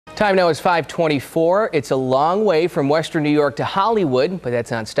Time now is 5:24. It's a long way from Western New York to Hollywood, but that's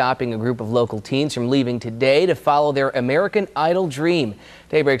not stopping a group of local teens from leaving today to follow their American Idol dream.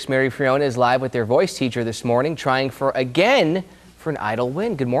 Daybreak's Mary Friona is live with their voice teacher this morning, trying for an Idol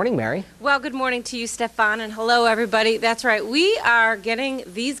win. Good morning, Mary. Well, good morning to you, Stefan, and hello, everybody. That's right. We are getting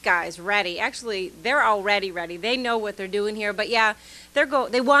these guys ready. Actually, they're already ready. They know what they're doing here, but yeah,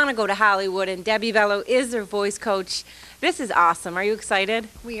 they want to go to Hollywood, and Debbie Bello is their voice coach. This is awesome. Are you excited?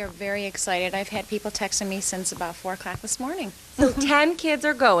 We are very excited. I've had people texting me since about 4 o'clock this morning. So 10 kids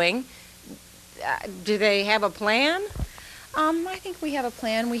are going. Do they have a plan? I think we have a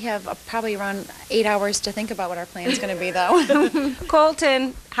plan. We have probably around 8 hours to think about what our plan is going to be, though.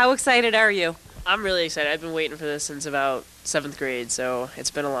 Colton, how excited are you? I'm really excited. I've been waiting for this since about 7th grade, so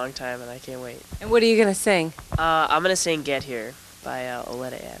it's been a long time, and I can't wait. And what are you going to sing? I'm going to sing Get Here by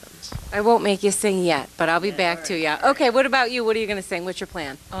Oleta Adams. I won't make you sing yet, but I'll be back to you. Okay, what about you? What are you going to sing? What's your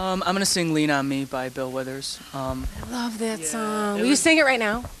plan? I'm going to sing Lean On Me by Bill Withers. I love that song. Will you sing it right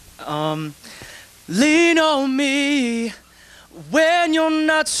now? Lean on me when you're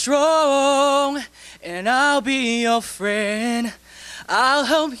not strong, and I'll be your friend. I'll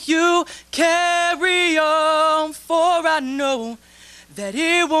help you carry on, for I know that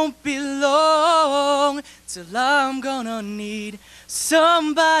it won't be long till I'm gonna need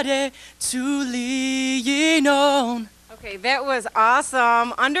somebody to lean on. Okay, that was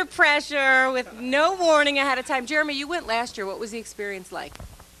awesome. Under pressure with no warning ahead of time. Jeremy, you went last year. What was the experience like?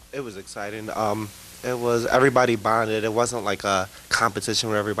 It was exciting. It was everybody bonded. It wasn't like a competition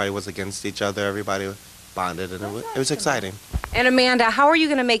where everybody was against each other. Everybody bonded, and it was exciting. And Amanda, how are you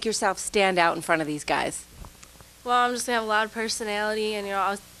going to make yourself stand out in front of these guys? Well, I'm just going to have a lot of personality, and,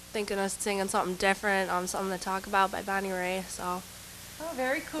 I was thinking of singing something different, something to talk about by Bonnie Raitt, so. Oh,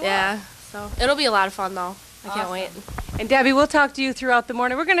 very cool. Yeah, so it'll be a lot of fun, though. I can't wait. And Debbie, we'll talk to you throughout the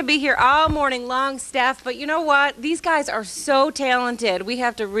morning. We're going to be here all morning long, Steph, but you know what? These guys are so talented. We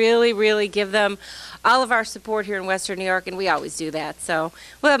have to really, really give them all of our support here in Western New York, and we always do that. So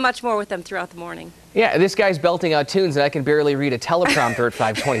we'll have much more with them throughout the morning. Yeah, this guy's belting out tunes and I can barely read a teleprompter at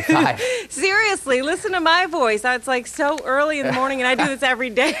 5:25. Seriously, listen to my voice. It's like so early in the morning, and I do this every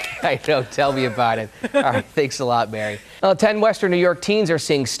day. I know, tell me about it. All right, thanks a lot, Mary. Well, 10 Western New York teens are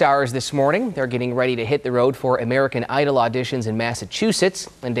seeing stars this morning. They're getting ready to hit the road for American Idol auditions in Massachusetts.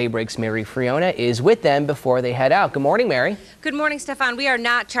 And Daybreak's Mary Friona is with them before they head out. Good morning, Mary. Good morning, Stefan. We are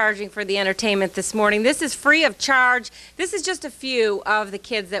not charging for the entertainment this morning. This is free of charge. This is just a few of the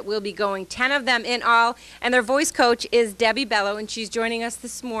kids that will be going, 10 of them in all. And their voice coach is Debbie Bello, and she's joining us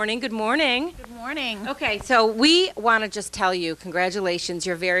this morning. Good morning. Good morning. Okay, so we want to just tell you, congratulations.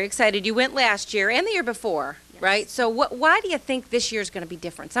 You're very excited. You went last year and the year before, right? So why do you think this year's going to be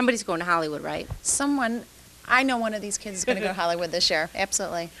different? Somebody's going to Hollywood, right? I know one of these kids is going to go to Hollywood this year.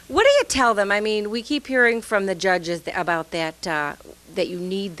 Absolutely. What do you tell them? I mean, we keep hearing from the judges about that, that you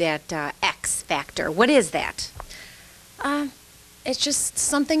need that X factor. What is that? It's just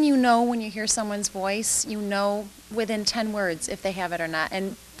something you know when you hear someone's voice. You know within 10 words if they have it or not,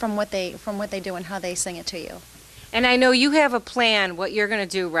 and from what they do and how they sing it to you. And I know you have a plan, what you're going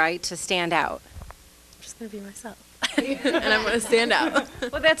to do, right, to stand out. I'm just going to be myself, and I'm going to stand out.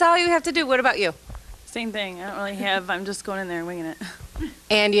 Well, that's all you have to do. What about you? Same thing. I don't really have, I'm just going in there and winging it.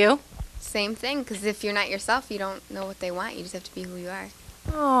 And you? Same thing, because if you're not yourself, you don't know what they want. You just have to be who you are.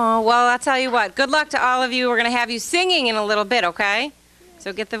 Oh, well, I'll tell you what. Good luck to all of you. We're going to have you singing in a little bit, okay?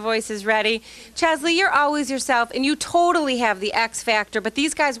 So get the voices ready. Chesley, you're always yourself, and you totally have the X factor, but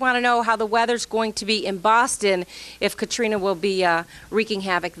these guys want to know how the weather's going to be in Boston if Katrina will be wreaking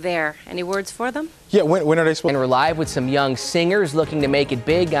havoc there. Any words for them? Yeah, when are they supposed to? And we're live with some young singers looking to make it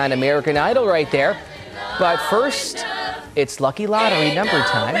big on American Idol right there. But first, it's Lucky Lottery number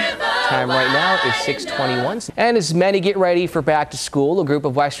time. Time right now is 6:21. And as many get ready for back to school, a group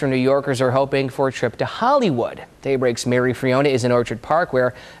of Western New Yorkers are hoping for a trip to Hollywood. Daybreak's Mary Friona is in Orchard Park,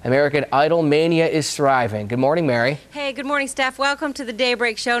 where American Idol mania is thriving. Good morning, Mary. Hey, good morning, Steph. Welcome to the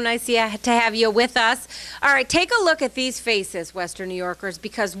Daybreak Show. Nice to have you with us. All right, take a look at these faces, Western New Yorkers,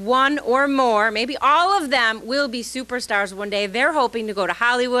 because one or more, maybe all of them, will be superstars one day. They're hoping to go to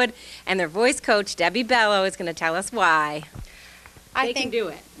Hollywood, and their voice coach, Debbie Bello, is going to tell us why. I can think do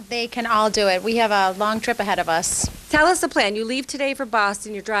it. They can all do it. We have a long trip ahead of us. Tell us the plan. You leave today for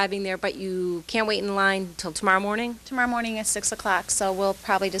Boston. You're driving there, but you can't wait in line until tomorrow morning? Tomorrow morning at 6 o'clock, so we'll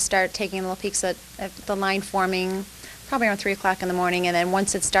probably just start taking little peeks at the line forming probably around 3 o'clock in the morning, and then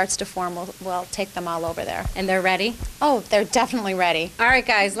once it starts to form, we'll take them all over there. And they're ready? Oh, they're definitely ready. All right,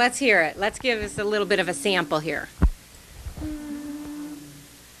 guys, let's hear it. Let's give us a little bit of a sample here.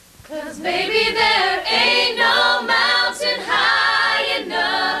 'Cause baby, there ain't no mountain high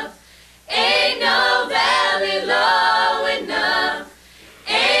enough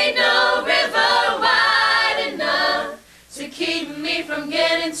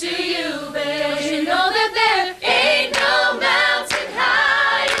into you, babe. Don't you know that there ain't no mountain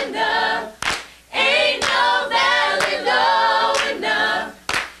high enough? Ain't no valley low enough?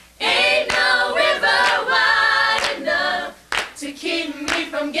 Ain't no river wide enough to keep me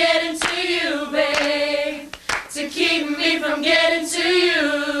from getting to you, babe. To keep me from getting to you.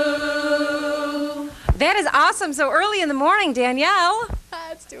 That is awesome. So early in the morning, Danielle.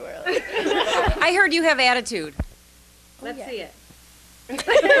 It's too early. I heard you have attitude. Let's see it. All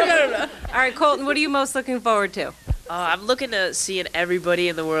right, Colton, what are you most looking forward to? I'm looking to seeing everybody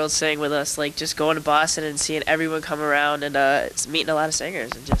in the world sing with us, like just going to Boston and seeing everyone come around and meeting a lot of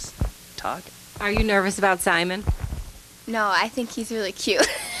singers and just talking. Are you nervous about Simon? No, I think he's really cute.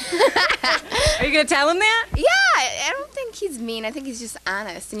 Are you going to tell him that? Yeah, I don't think he's mean. I think he's just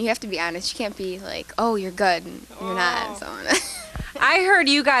honest. And you have to be honest. You can't be like, oh, you're good, and you're not, and so on. I heard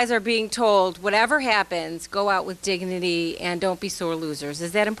you guys are being told, whatever happens, go out with dignity and don't be sore losers.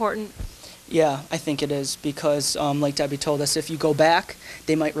 Is that important? Yeah, I think it is because, like Debbie told us, if you go back,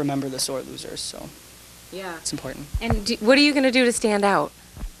 they might remember the sore losers. So yeah, it's important. And what are you going to do to stand out?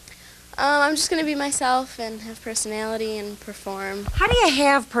 I'm just going to be myself and have personality and perform. How do you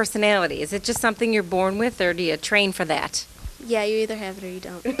have personality? Is it just something you're born with, or do you train for that? Yeah, you either have it or you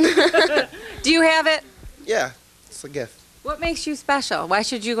don't. Do you have it? Yeah, it's a gift. What makes you special? Why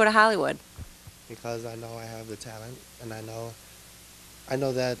should you go to Hollywood? Because I know I have the talent, and I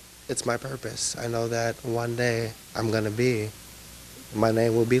know that it's my purpose. I know that one day my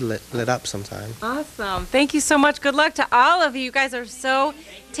name will be lit up sometime. Awesome. Thank you so much. Good luck to all of you. You guys are so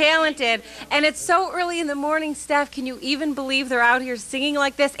talented. And it's so early in the morning, Steph. Can you even believe they're out here singing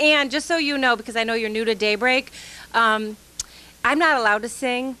like this? And just so you know, because I know you're new to Daybreak, I'm not allowed to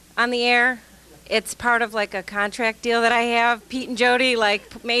sing on the air. It's part of like a contract deal that I have. Pete and Jody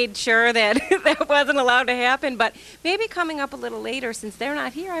made sure that that wasn't allowed to happen. But maybe coming up a little later, since they're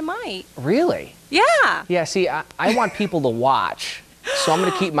not here, I might. Really? Yeah. Yeah, see, I want people to watch, so I'm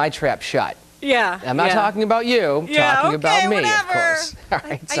going to keep my trap shut. Yeah. I'm not talking about you, Yeah, talking about okay, me, whatever. of course. All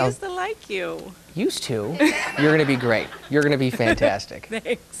right, I used to like you. Used to? You're going to be great. You're going to be fantastic.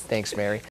 Thanks. Thanks, Mary.